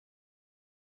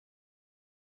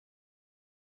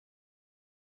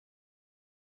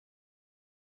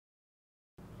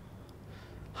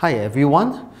Hi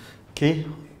everyone. Okay,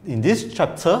 in this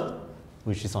chapter,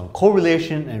 which is on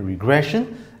correlation and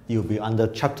regression, you'll be under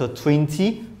chapter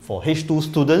 20 for H2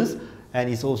 students, and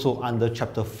it's also under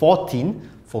chapter 14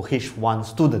 for H1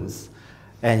 students.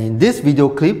 And in this video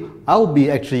clip, I'll be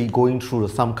actually going through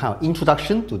some kind of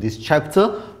introduction to this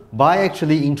chapter by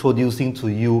actually introducing to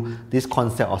you this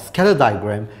concept of scatter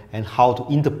diagram and how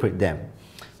to interpret them.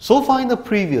 So far in the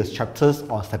previous chapters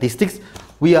on statistics,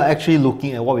 we are actually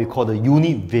looking at what we call the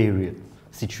univariate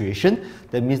situation.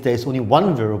 That means there is only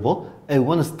one variable and we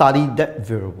want to study that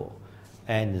variable.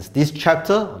 And it's this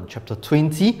chapter, on chapter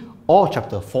 20 or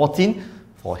chapter 14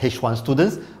 for H1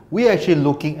 students, we are actually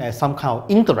looking at some kind of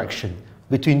interaction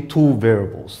between two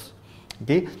variables.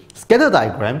 Okay? Scatter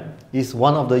diagram is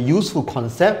one of the useful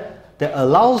concepts that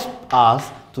allows us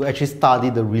to actually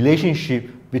study the relationship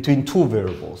between two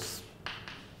variables.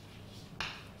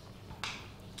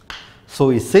 So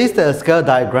it says that a scatter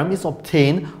diagram is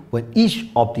obtained when each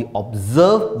of the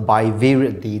observed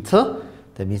bivariate data,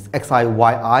 that means xi,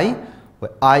 yi,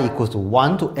 where I equals to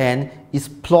 1 to n, is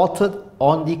plotted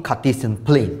on the Cartesian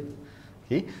plane.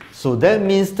 Okay? So that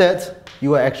means that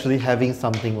you are actually having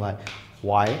something like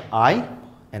yi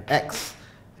and x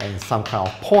and some kind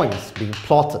of points being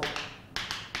plotted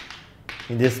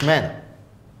in this manner.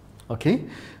 Okay?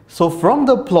 So from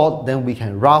the plot, then we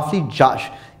can roughly judge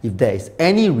if there is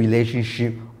any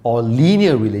relationship or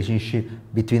linear relationship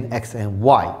between x and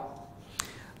y.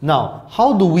 Now,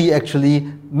 how do we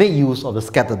actually make use of the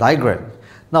scatter diagram?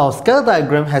 Now, scatter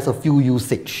diagram has a few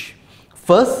usage.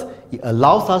 First, it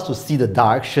allows us to see the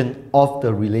direction of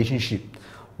the relationship,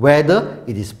 whether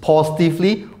it is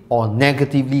positively or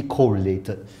negatively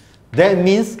correlated. That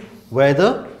means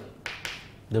whether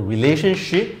the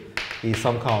relationship is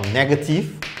some kind of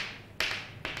negative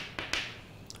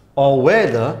or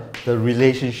whether the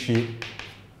relationship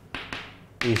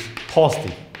is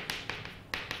positive.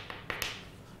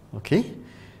 Okay?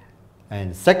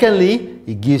 And secondly,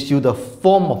 it gives you the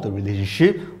form of the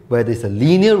relationship, whether it's a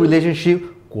linear relationship,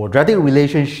 quadratic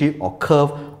relationship, or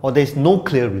curve, or there is no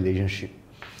clear relationship.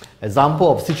 Example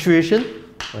of situation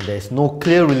when there is no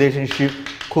clear relationship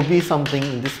could be something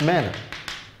in this manner,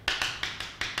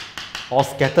 or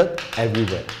scattered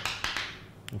everywhere.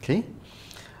 Okay?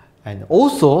 And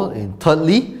also, and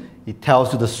thirdly, it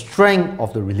tells you the strength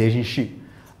of the relationship.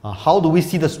 How do we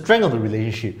see the strength of the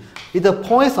relationship? If the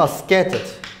points are scattered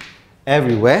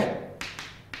everywhere,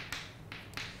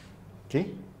 okay,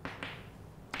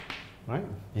 right,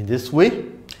 in this way,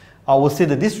 I would say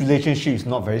that this relationship is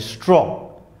not very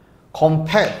strong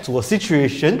compared to a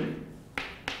situation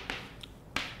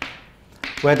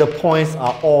where the points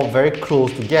are all very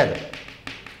close together.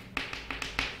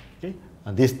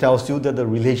 And this tells you that the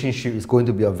relationship is going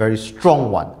to be a very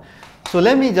strong one. So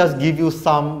let me just give you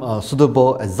some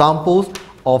suitable examples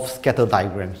of scatter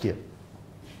diagram here.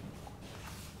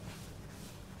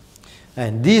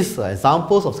 And these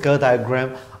examples of scatter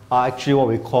diagram are actually what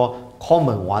we call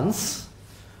common ones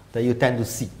that you tend to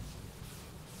see.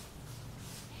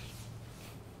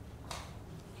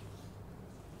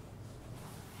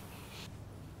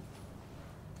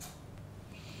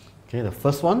 Okay, the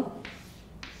first one.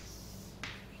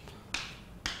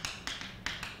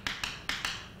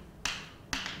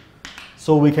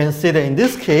 So we can say that in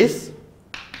this case,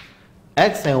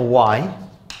 x and y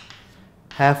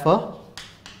have a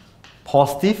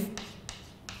positive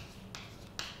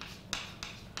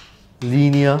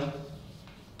linear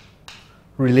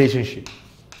relationship.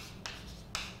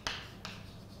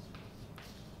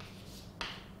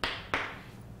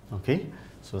 Okay,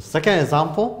 so second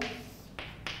example,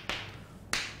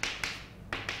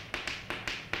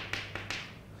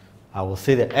 I will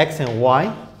say that x and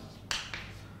y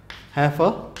have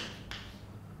a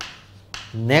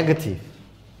negative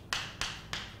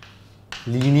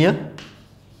linear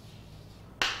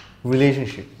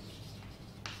relationship.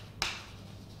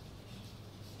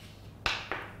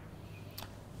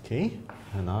 Okay,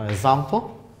 another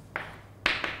example.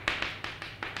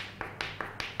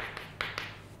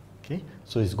 Okay,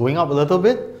 so it's going up a little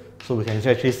bit, so we can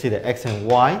actually say that x and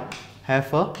y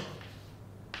have a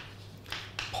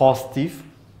positive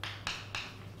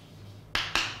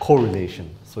correlation.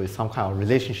 So it's some kind of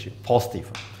relationship, positive.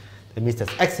 That means as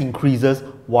x increases,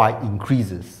 y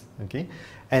increases. Okay?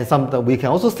 And sometimes we can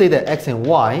also say that x and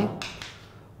y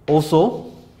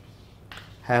also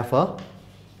have a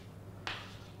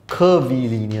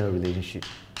curvilinear relationship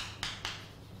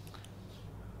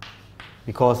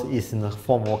because it's in the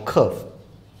form of a curve.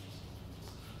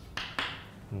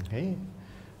 Okay?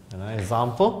 Another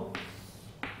example,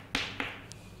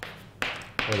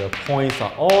 where the points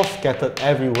are all scattered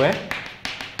everywhere.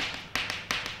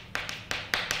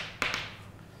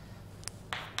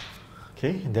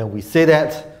 Okay, and then we say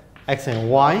that x and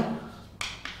y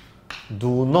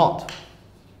do not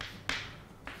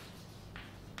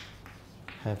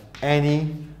have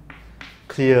any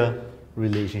clear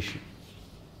relationship.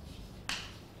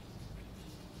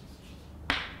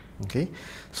 Okay,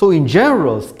 so in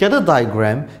general, scatter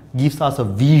diagram gives us a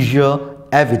visual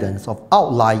evidence of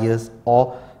outliers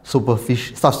or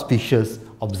suspicious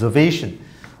observation.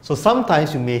 So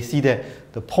sometimes you may see that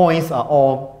the points are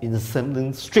all in a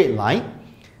certain straight line.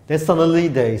 Then suddenly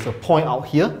there is a point out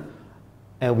here,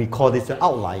 and we call this an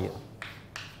outlier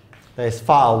that is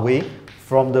far away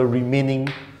from the remaining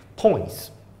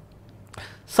points.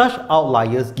 Such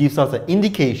outliers gives us an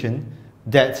indication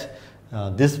that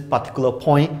this particular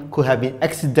point could have been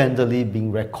accidentally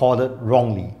being recorded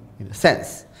wrongly, in a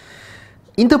sense.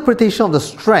 Interpretation of the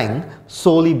strength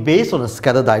solely based on a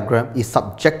scatter diagram is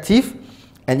subjective,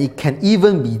 and it can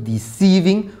even be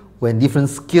deceiving when different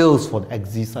scales for the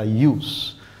axis are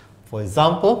used. For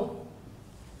example,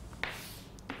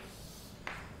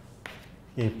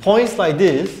 points like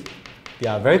this, they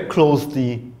are very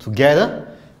closely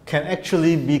together, can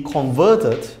actually be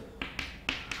converted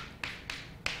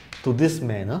to this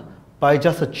manner by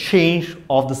just a change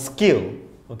of the scale,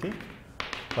 okay?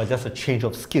 By just a change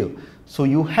of scale. So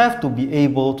you have to be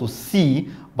able to see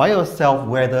by yourself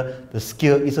whether the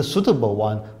scale is a suitable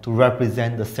one to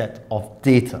represent the set of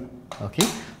data, okay?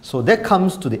 So that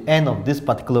comes to the end of this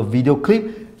particular video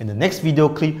clip. In the next video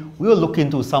clip, we will look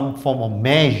into some form of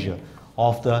measure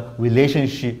of the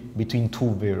relationship between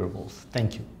two variables.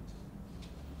 Thank you.